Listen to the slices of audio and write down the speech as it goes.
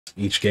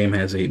Each game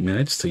has 8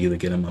 minutes to either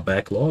get in my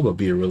backlog or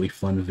be a really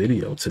fun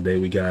video. Today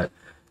we got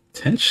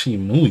Tenchi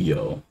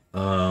Muyo.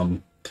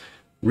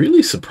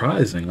 Really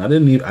surprising. I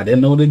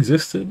didn't know it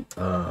existed.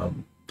 I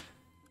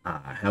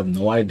have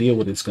no idea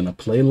what it's gonna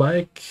play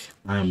like.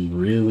 I'm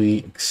really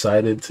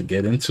excited to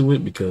get into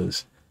it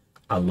because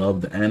I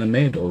love the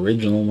anime, the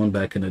original one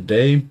back in the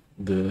day.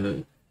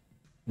 The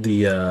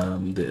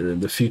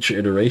future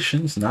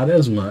iterations, not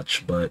as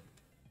much, but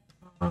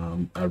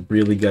I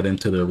really got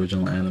into the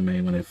original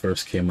anime when it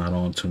first came out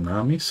on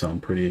Toonami, so I'm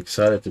pretty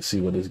excited to see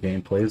what this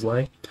game plays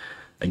like.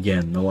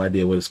 Again, no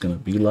idea what it's gonna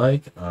be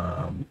like.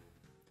 I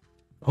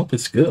hope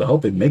it's good. I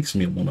hope it makes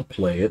me want to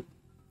play it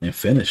and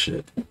finish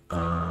it.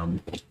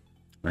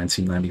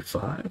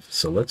 1995.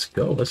 So let's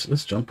go.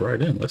 Let's jump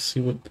right in. Let's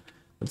see what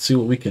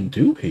we can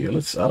do here.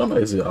 I don't know,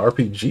 is it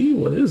RPG?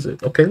 What is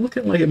it? Okay,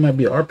 looking like it might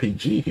be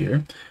RPG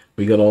here.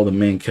 We got all the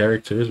main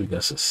characters. We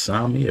got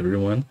Sasami,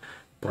 everyone.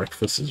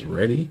 Breakfast is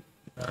ready.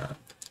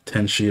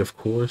 Tenchi, of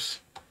course.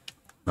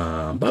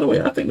 By the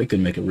way, I think they could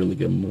make a really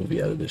good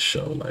movie out of this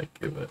show. Like,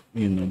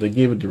 they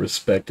gave it the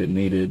respect it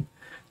needed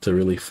to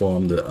really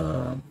form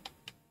the.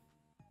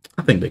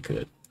 I think they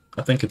could.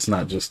 I think it's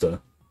not just a,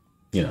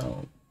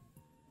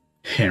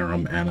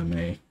 harem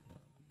anime,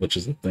 which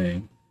is the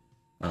thing.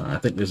 I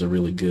think there's a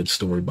really good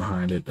story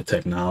behind it. The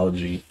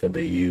technology that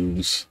they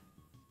use,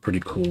 pretty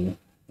cool.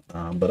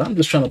 But I'm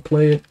just trying to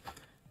play it.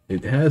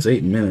 It has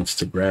 8 minutes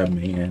to grab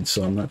me, and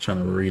so I'm not trying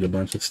to read a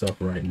bunch of stuff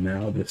right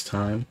now this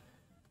time.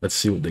 Let's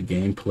see what the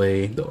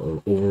gameplay, the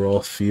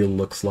overall feel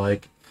looks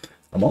like.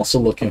 I'm also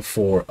looking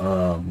for,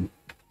 I'm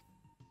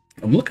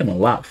looking a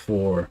lot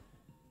for,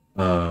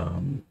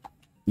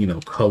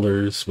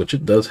 colors, which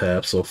it does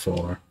have so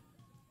far.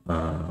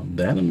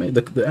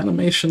 The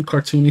animation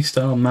cartoony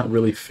style, I'm not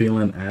really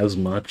feeling as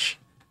much.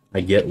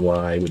 I get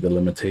why with the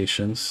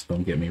limitations,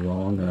 don't get me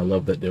wrong, and I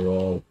love that they're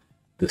all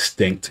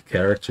distinct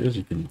characters.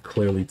 You can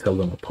clearly tell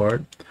them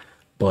apart.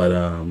 But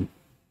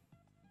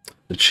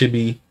the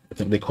chibi, I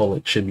think they call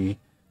it chibi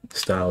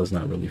style, is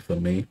not really for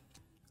me.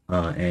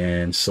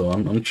 And so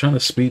I'm trying to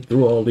speed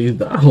through all these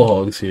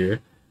dialogues here.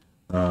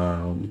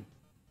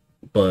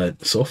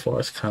 But so far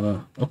it's kind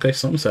of okay.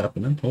 Something's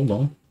happening. Hold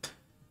on.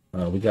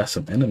 We got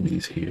some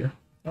enemies here.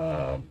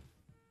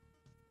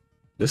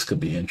 This could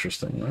be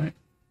interesting, right?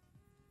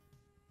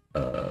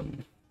 All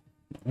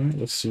right,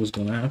 let's see what's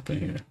gonna happen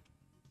here.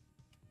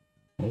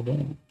 Hold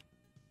on.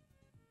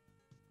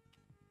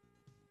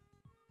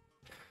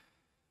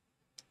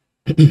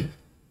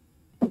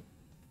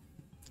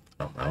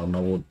 I don't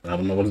know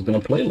what it's gonna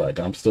play like.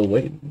 I'm still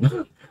waiting.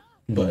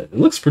 But it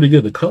looks pretty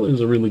good. The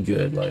colors are really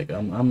good. Like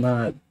I'm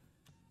not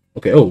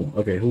okay. Oh,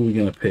 okay. Who are we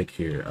gonna pick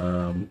here?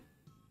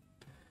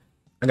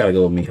 I gotta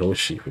go with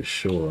Mihoshi for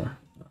sure.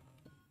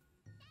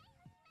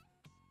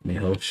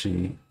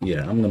 Mihoshi.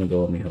 Yeah, I'm gonna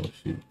go with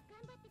Mihoshi.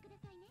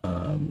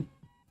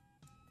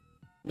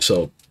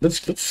 So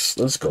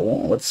let's go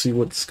on. Let's see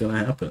what's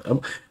gonna happen.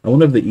 I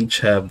wonder if they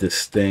each have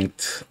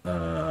distinct.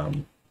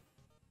 Okay,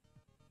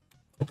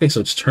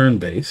 so it's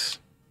turn-based.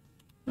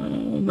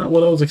 Not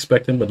what I was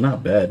expecting, but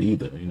not bad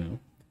either.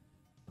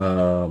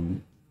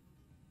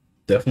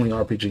 Definitely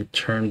RPG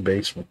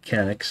turn-based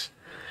mechanics.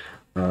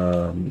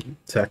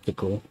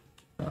 Tactical.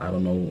 I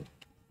don't know.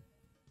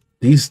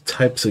 These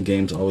types of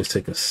games always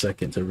take a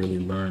second to really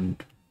learn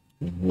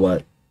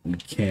what you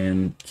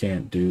can't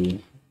do.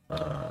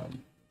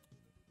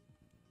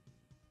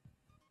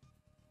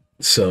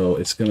 So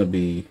it's gonna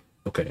be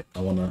okay. I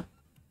wanna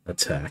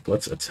attack.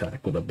 Let's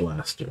attack with a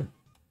blaster.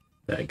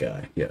 That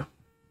guy, yeah.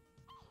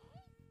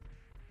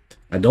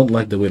 I don't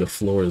like the way the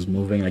floor is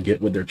moving. I get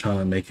what they're trying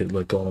to make it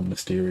look all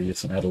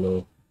mysterious and add a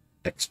little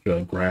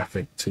extra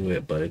graphic to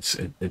it, but it's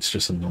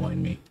just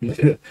annoying me.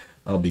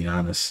 I'll be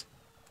honest.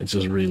 It's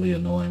just really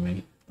annoying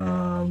me.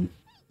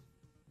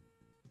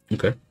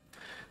 Okay.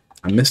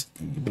 I missed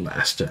the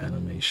blaster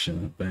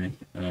animation, I think.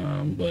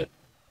 But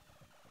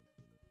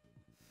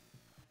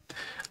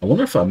I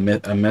wonder if I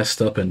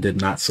messed up and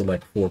did not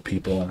select 4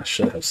 people, and I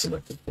should have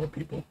selected 4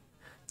 people.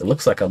 It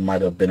looks like I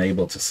might have been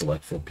able to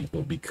select 4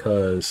 people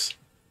because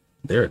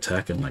they're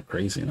attacking like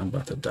crazy and I'm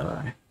about to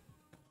die.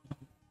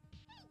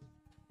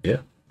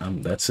 Yeah,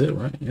 that's it,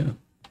 right? Yeah.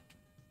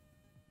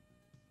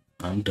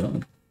 I'm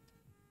done.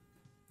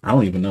 I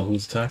don't even know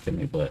who's attacking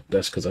me, but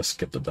that's because I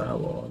skipped the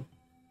dialogue.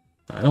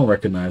 I don't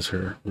recognize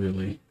her,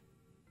 really.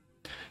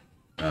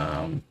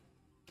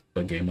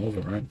 But game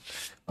over, right?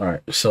 All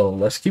right, so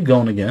let's keep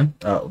going again.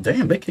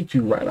 Damn, they kicked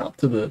you right out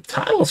to the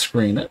title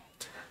screen.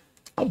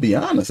 I'll be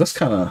honest, that's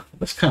kind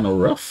of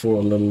rough for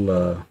a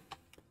little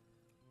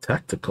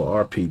tactical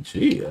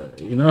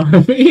RPG. You know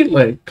what I mean?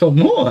 Like,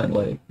 come on,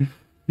 like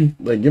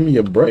give me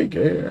a break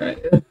here,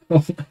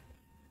 right?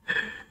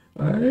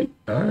 All right.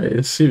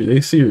 It's serious.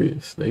 They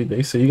serious.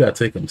 They say you gotta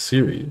take them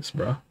serious,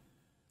 bro.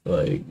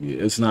 Like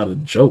it's not a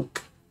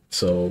joke.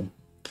 So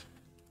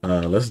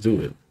let's do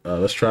it.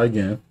 Let's try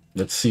again.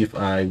 Let's see if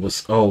I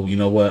was. Oh, you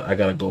know what? I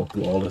gotta go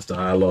through all this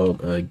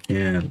dialogue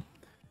again.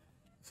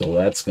 So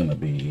that's gonna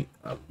be.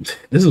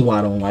 This is why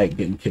I don't like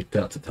getting kicked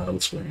out to title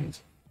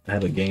screens. I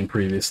had a game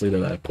previously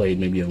that I played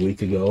maybe a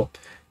week ago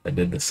that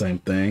did the same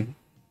thing,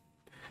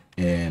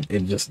 and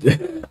it just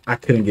I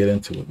couldn't get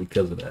into it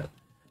because of that.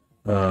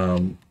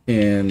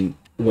 And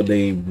what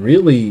they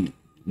really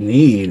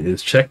need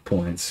is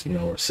checkpoints, you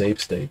know, or save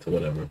states or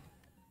whatever.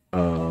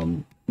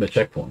 The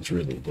checkpoints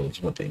really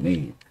is what they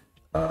need.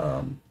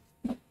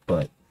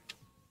 But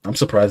I'm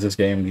surprised this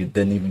game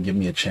didn't even give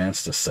me a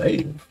chance to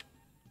save.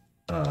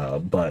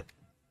 But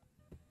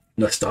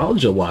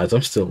nostalgia wise,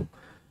 I'm still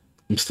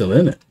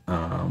in it.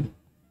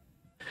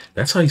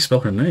 That's how you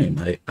spell her name,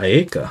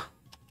 Ayeka.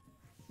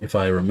 If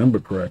I remember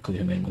correctly,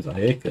 her name is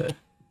Ayeka,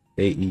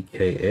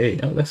 Aeka.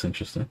 Oh, that's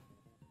interesting.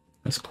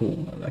 That's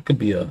cool. That could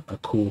be a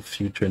cool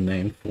future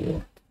name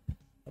for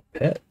a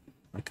pet.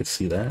 I could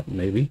see that.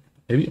 Maybe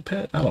a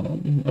pet. I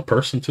don't know. A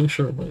person too,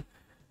 sure, but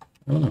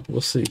I don't know.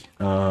 We'll see.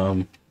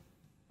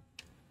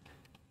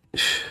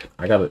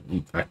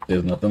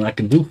 There's nothing I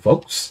can do,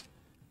 folks.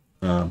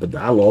 The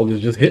dialogue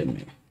is just hitting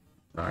me.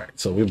 All right,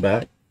 so we're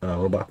back.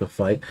 We're about to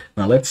fight.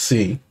 Now let's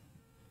see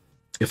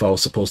if I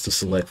was supposed to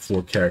select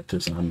 4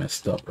 characters and I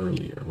messed up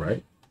earlier,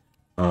 right?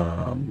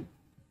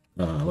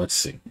 Let's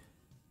see.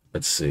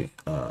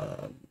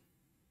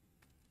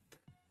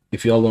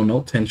 If y'all don't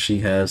know,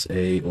 Tenchi has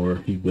he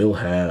will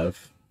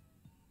have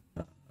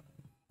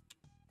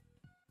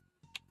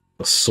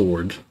a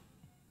sword.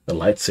 A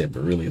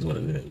lightsaber really is what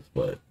it is,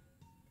 but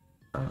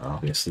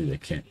obviously they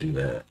can't do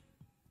that.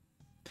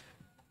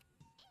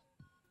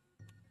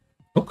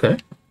 Okay.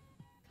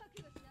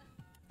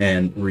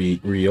 And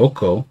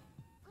Ryoko,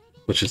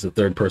 which is the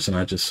 3rd person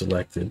I just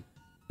selected,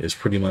 is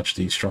pretty much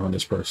the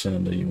strongest person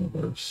in the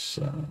universe,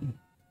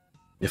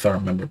 if I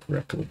remember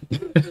correctly.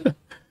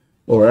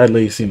 Or at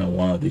least, you know,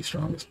 one of the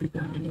strongest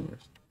people in the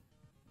universe.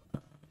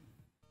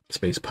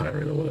 Space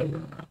pirate or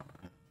whatever.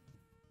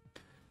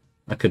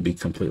 I could be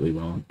completely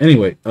wrong.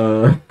 Anyway,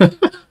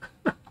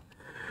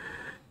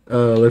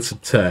 let's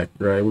attack,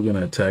 right? We're going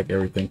to attack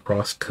everything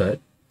cross-cut.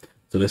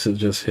 So this is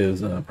just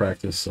his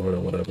practice sword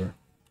or whatever.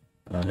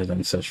 His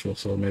ancestral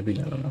sword, maybe?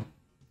 I don't know.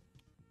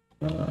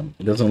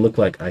 It doesn't look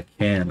like I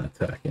can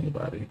attack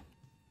anybody.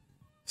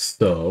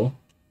 So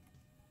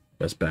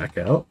let's back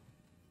out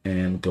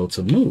and go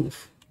to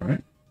move,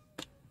 right?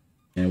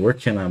 And where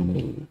can I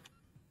move?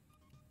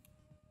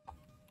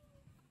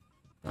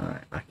 All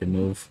right, I can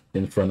move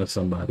in front of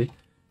somebody.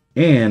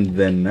 And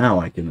then now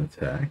I can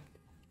attack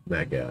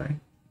that guy.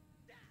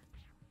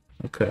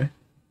 Okay.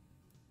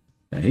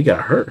 And he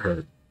got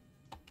hurt.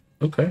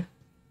 Okay.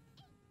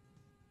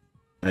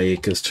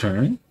 Ayeka's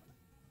turn.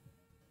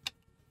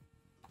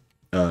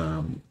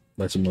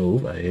 Let's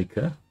move,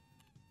 Ayeka.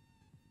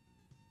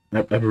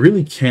 I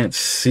really can't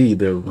see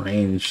the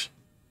range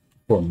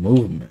for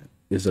movement.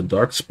 Is the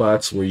dark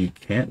spots where you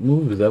can't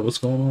move? Is that what's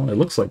going on? It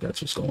looks like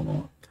that's what's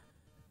going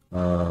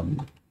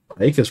on.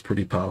 Ayeka's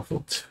pretty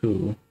powerful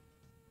too.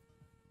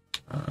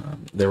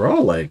 They're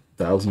all like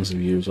thousands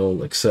of years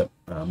old, except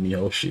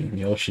Miyoshi.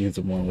 Miyoshi is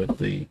the one with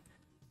the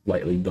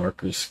slightly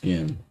darker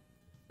skin.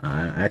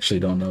 I actually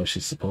don't know if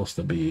she's supposed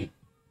to be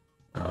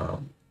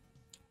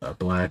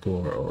black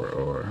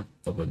or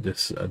of a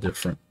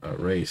different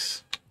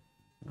race.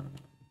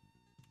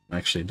 I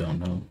actually don't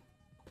know.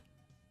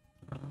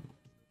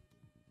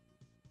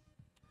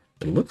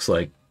 It looks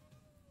like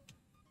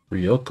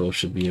Ryoko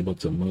should be able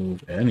to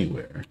move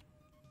anywhere.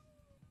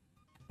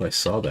 If I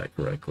saw that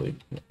correctly.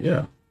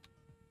 Yeah.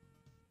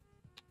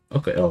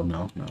 Okay. Oh,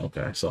 no.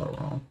 Okay, I saw it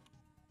wrong.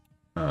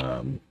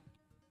 I'm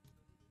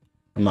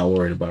not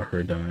worried about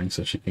her dying,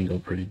 so she can go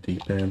pretty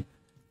deep in.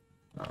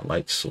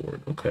 Light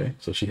sword. Okay,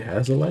 so she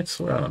has a light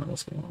sword? I don't know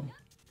what's going on.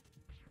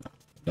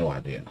 No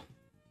idea.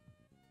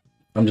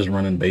 I'm just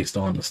running based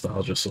on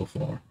nostalgia so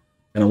far.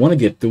 And I want to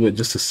get through it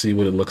just to see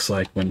what it looks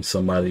like when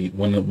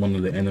one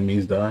of the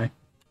enemies die.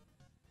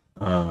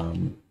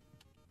 And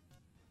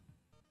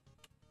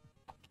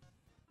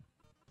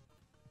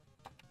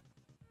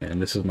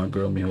this is my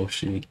girl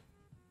Miyoshi.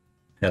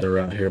 Had her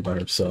out here by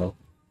herself.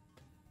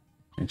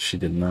 And she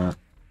did not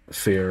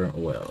fare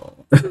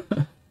well.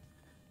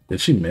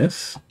 Did she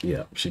miss?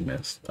 Yeah, she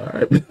missed.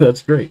 Alright,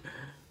 that's great.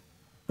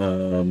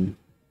 Attack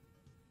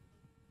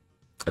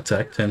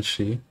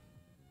Tenchi.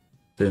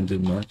 Didn't do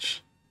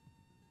much.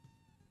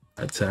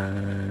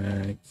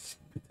 Attack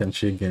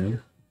Tenchi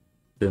again.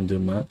 Didn't do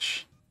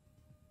much.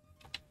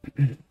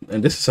 And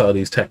this is how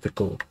these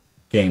tactical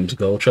games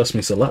go. Trust me,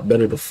 it's a lot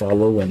better to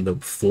follow when the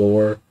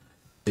floor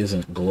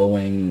isn't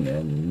glowing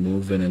and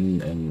moving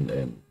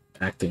and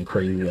acting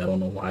crazy. I don't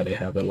know why they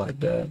have it like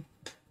that.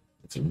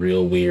 It's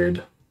real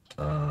weird.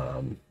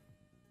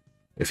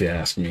 If you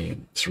ask me,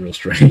 it's real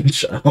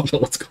strange. I don't know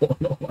what's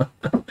going on.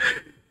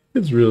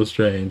 It's real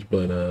strange,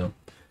 but all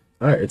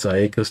right, it's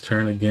Ayeka's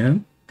turn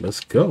again. Let's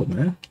go,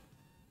 man.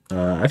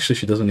 Actually,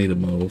 she doesn't need to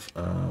move.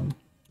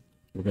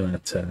 We're gonna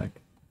attack.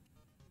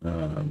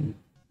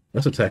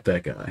 Let's attack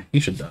that guy. He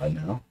should die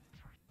now.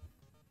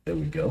 There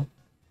we go.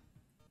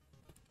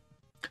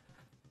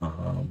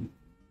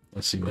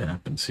 Let's see what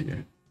happens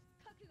here.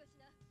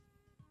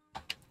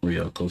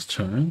 Ryoko's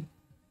turn.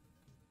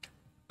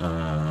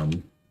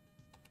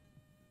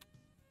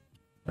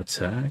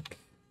 Attack.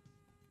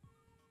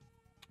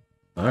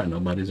 All right,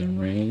 nobody's in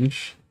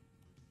range.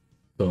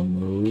 So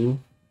move.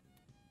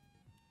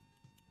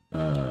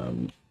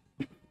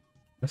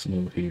 Let's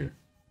move here.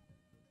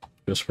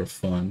 Just for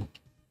fun.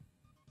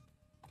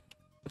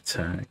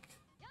 Attack.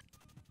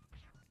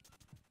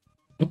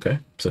 Okay,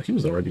 so he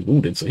was already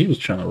wounded, so he was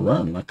trying to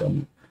run like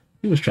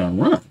he was trying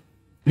to run.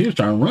 He was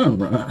trying to run.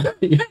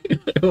 You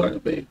know what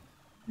I mean?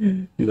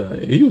 You know,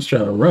 he was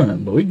trying to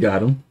run, but we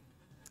got him.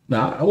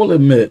 Now, I will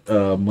admit,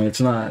 when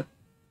it's not...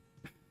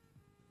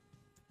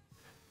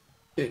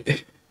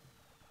 I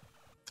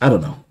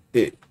don't know.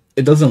 It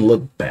doesn't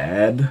look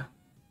bad.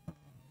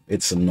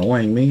 It's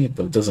annoying me,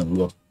 but it doesn't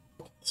look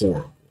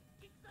horrible.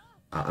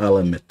 I'll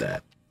admit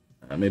that.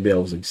 Maybe I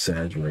was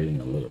exaggerating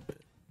a little bit.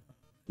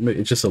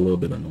 It's just a little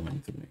bit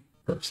annoying to me,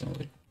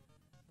 personally.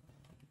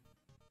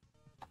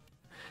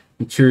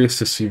 I'm curious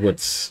to see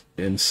what's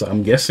inside.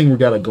 I'm guessing we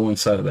gotta go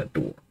inside of that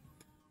door.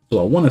 So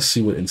I want to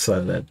see what inside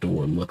of that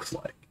door looks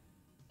like.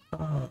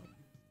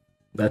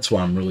 That's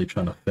why I'm really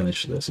trying to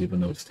finish this,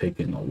 even though it's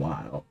taking a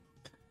while.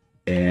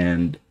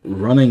 And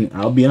running,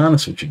 I'll be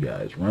honest with you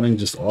guys, running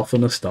just off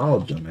of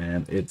nostalgia,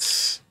 man.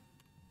 It's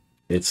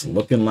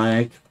looking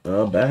like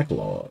a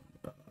backlog.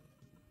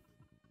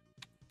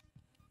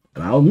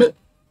 And I'll admit,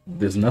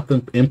 there's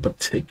nothing in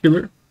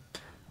particular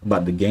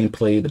about the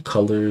gameplay, the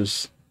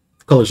colors.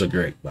 The colors are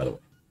great, by the way.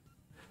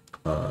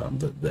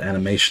 The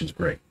animation's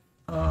great.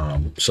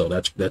 So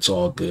that's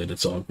all good.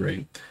 It's all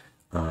great.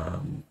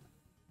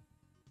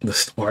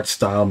 The art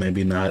style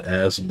maybe not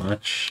as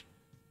much,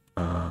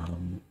 but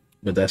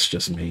that's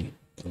just me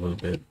a little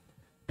bit,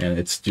 and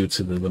it's due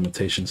to the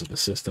limitations of the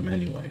system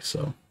anyway.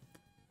 So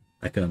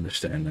I can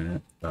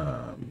understand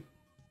that.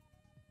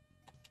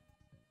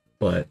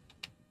 But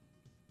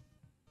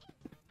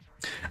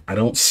I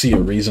don't see a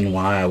reason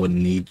why I would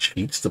need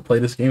cheats to play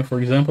this game. For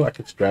example, I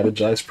could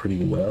strategize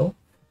pretty well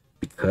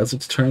because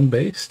it's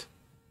turn-based.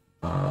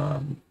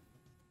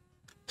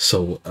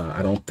 So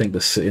I don't think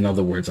in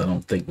other words, I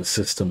don't think the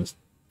system is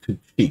too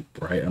cheap,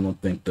 right? I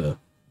don't think the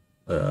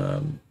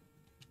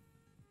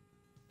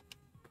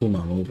who am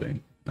I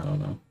moving? I don't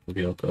know.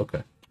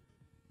 Okay.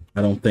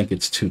 I don't think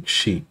it's too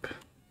cheap.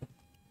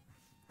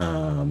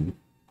 Can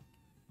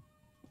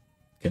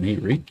he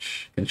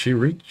reach? Can she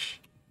reach?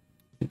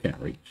 He can't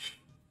reach.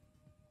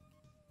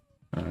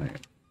 All right.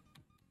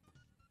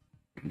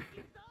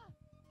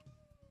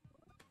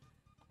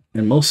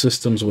 And most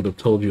systems would have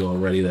told you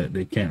already that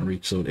they can't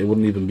reach, so it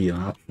wouldn't even be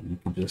an option. You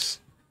could just,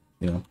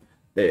 you know.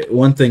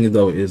 One thing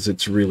though is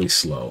it's really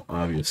slow,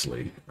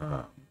 obviously.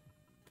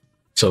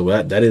 So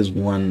that is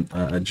one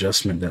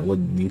adjustment that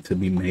would need to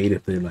be made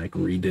if they like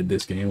redid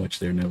this game, which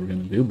they're never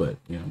going to do. But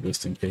you know,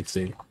 just in case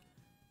they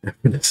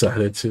ever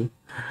decided to.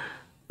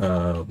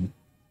 No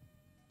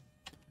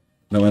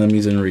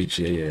enemies in reach.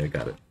 Yeah, I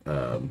got it.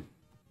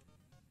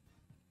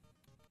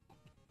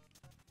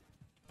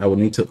 I would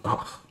need to.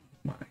 Oh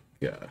my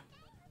god!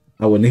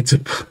 I would need to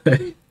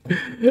play.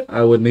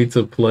 I would need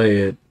to play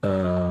it.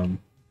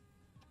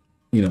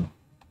 You know,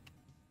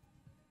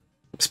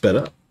 sped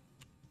up.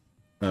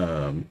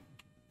 Because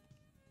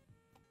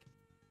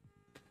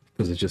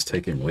it's just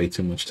taking way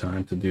too much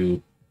time to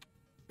do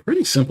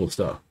pretty simple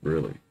stuff,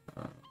 really.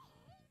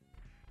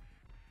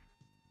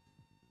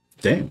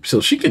 Damn, so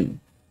she can.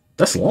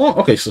 That's long.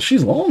 Okay, so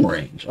she's long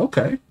range.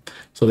 Okay,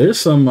 so there's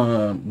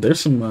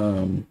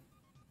some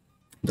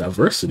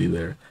diversity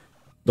there.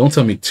 Don't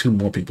tell me 2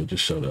 more people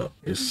just showed up.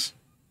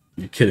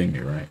 You're kidding me,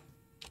 right?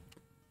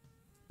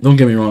 Don't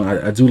get me wrong.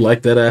 I do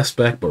like that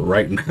aspect, but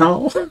right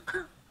now,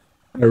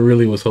 I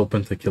really was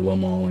hoping to kill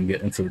them all and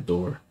get into the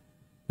door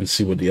and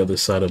see what the other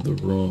side of the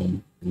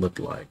room looked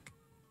like.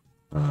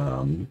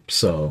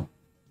 So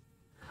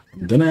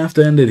I'm gonna have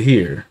to end it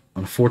here,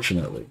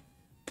 unfortunately.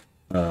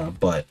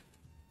 But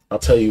I'll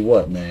tell you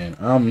what, man,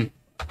 I'm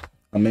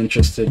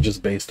interested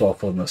just based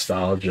off of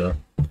nostalgia.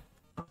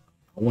 I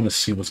want to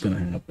see what's gonna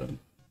happen.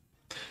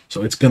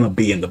 So it's gonna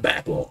be in the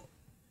backlog.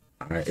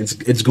 All right,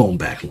 it's going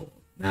backlog.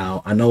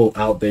 Now I know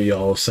out there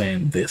y'all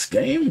saying this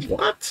game,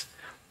 what?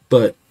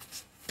 But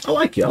I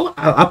like it.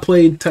 I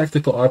played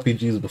tactical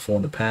RPGs before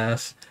in the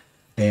past,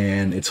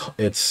 and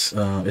it's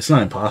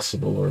not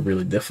impossible or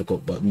really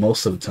difficult, but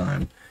most of the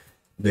time,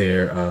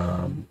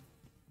 the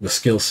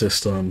skill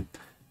system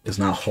is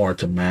not hard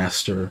to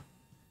master.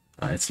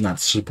 It's not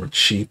super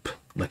cheap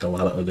like a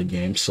lot of other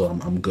games, so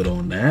I'm good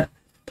on that.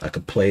 I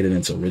could play it in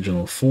its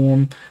original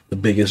form. The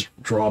biggest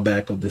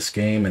drawback of this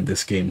game and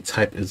this game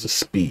type is the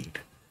speed.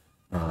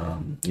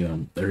 You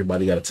know,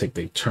 everybody got to take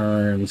their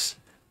turns.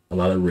 A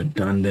lot of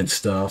redundant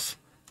stuff.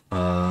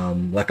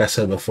 Like I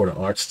said before, the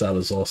art style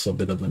is also a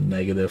bit of a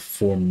negative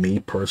for me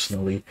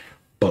personally,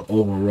 but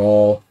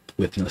overall,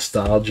 with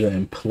nostalgia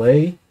and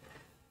play,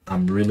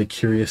 I'm really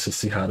curious to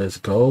see how this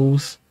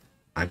goes.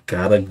 I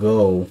gotta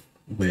go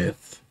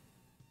with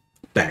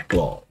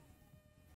backlog.